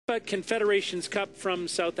Confederations Cup from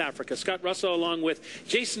South Africa. Scott Russell along with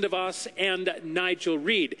Jason DeVos and Nigel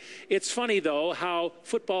Reid. It's funny, though, how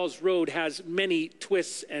football's road has many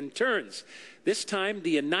twists and turns. This time,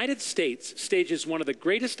 the United States stages one of the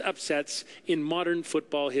greatest upsets in modern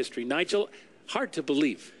football history. Nigel, hard to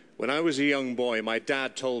believe. When I was a young boy, my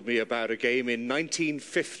dad told me about a game in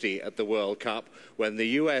 1950 at the World Cup when the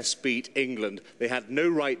US beat England. They had no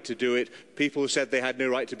right to do it. People said they had no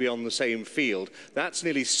right to be on the same field. That's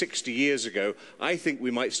nearly 60 years ago. I think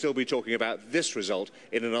we might still be talking about this result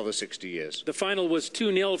in another 60 years. The final was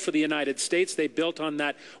 2-0 for the United States. They built on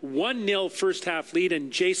that 1-0 first-half lead.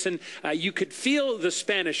 And, Jason, you could feel the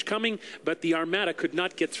Spanish coming, but the Armada could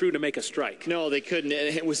not get through to make a strike. No, they couldn't.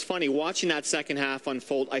 And it was funny. Watching that second half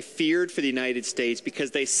unfold, I feared for the United States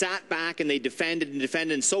because they sat back and they defended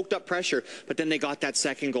and soaked up pressure, but then they got that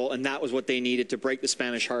second goal, and that was what they needed to break the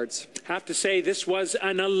Spanish hearts. Have to say, this was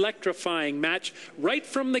an electrifying match right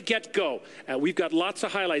from the get-go. We've got lots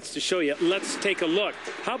of highlights to show you. Let's take a look.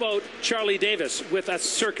 How about Charlie Davis with a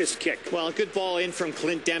circus kick? Well, a good ball in from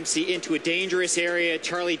Clint Dempsey into a dangerous area.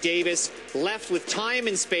 Charlie Davis left with time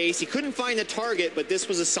and space. He couldn't find the target, but this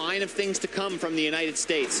was a sign of things to come from the United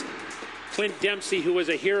States. Clint Dempsey, who was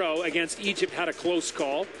a hero against Egypt, had a close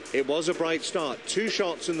call. It was a bright start. 2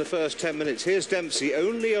 shots in the first 10 minutes. Here's Dempsey,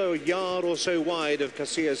 only a yard or so wide of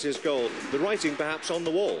Casillas' goal. The writing perhaps on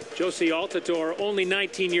the wall. Josie Altidore, only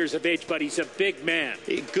 19 years of age, but he's a big man.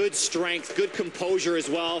 Good strength, good composure as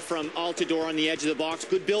well from Altidore on the edge of the box.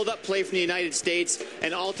 Good build-up play from the United States.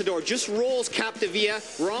 And Altidore just rolls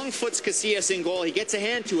Capdevila, wrong foots Casillas in goal. He gets a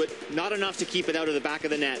hand to it, not enough to keep it out of the back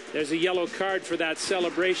of the net. There's a yellow card for that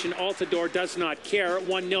celebration. Altidore does not care.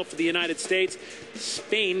 1-0 for the United States.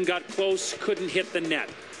 Spain got close, couldn't hit the net.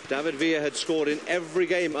 David Villa had scored in every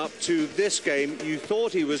game up to this game. You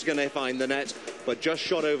thought he was going to find the net, but just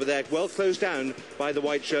shot over there, well closed down by the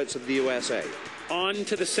white shirts of the USA. On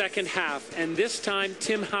to the second half, and this time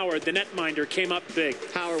Tim Howard, the netminder, came up big.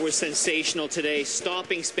 Howard was sensational today,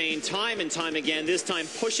 stopping Spain time and time again, this time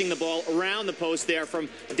pushing the ball around the post there from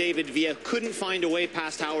David Villa. Couldn't find a way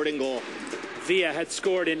past Howard in goal. Villa had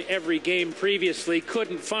scored in every game previously,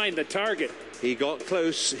 couldn't find the target. He got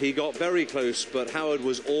close, he got very close, but Howard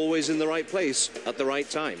was always in the right place at the right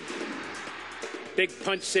time. Big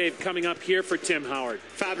punch save coming up here for Tim Howard.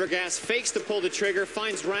 Fabregas fakes to pull the trigger,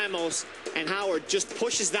 finds Ramos, and Howard just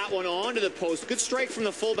pushes that one onto the post. Good strike from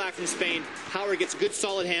the fullback from Spain. Howard gets a good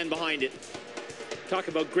solid hand behind it. Talk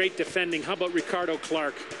about great defending. How about Ricardo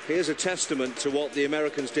Clark? Here's a testament to what the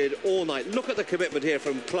Americans did all night. Look at the commitment here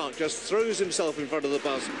from Clark. Just throws himself in front of the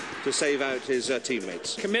bus to save out his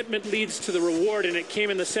teammates. Commitment leads to the reward, and it came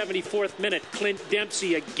in the 74th minute. Clint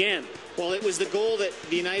Dempsey again. Well, it was the goal that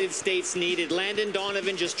the United States needed. Landon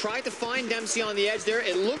Donovan just tried to find Dempsey on the edge there.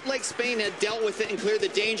 It looked like Spain had dealt with it and cleared the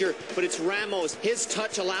danger, but it's Ramos. His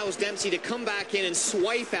touch allows Dempsey to come back in and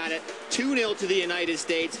swipe at it. 2-0 to the United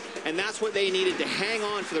States, and that's what they needed to hang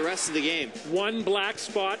on for the rest of the game. One black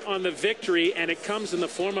spot on the victory, and it comes in the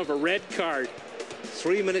form of a red card.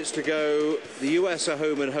 3 minutes to go. The US are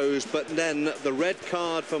home and hosed, but then the red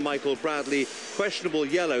card for Michael Bradley. Questionable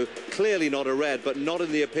yellow, clearly not a red, but not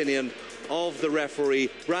in the opinion of the referee.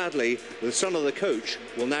 Bradley, the son of the coach,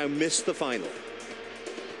 will now miss the final.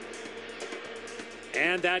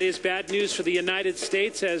 And that is bad news for the United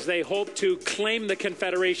States as they hope to claim the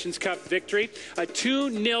Confederations Cup victory. A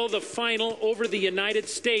 2-0 the final over the United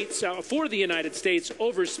States, for the United States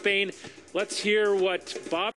over Spain. Let's hear what Bob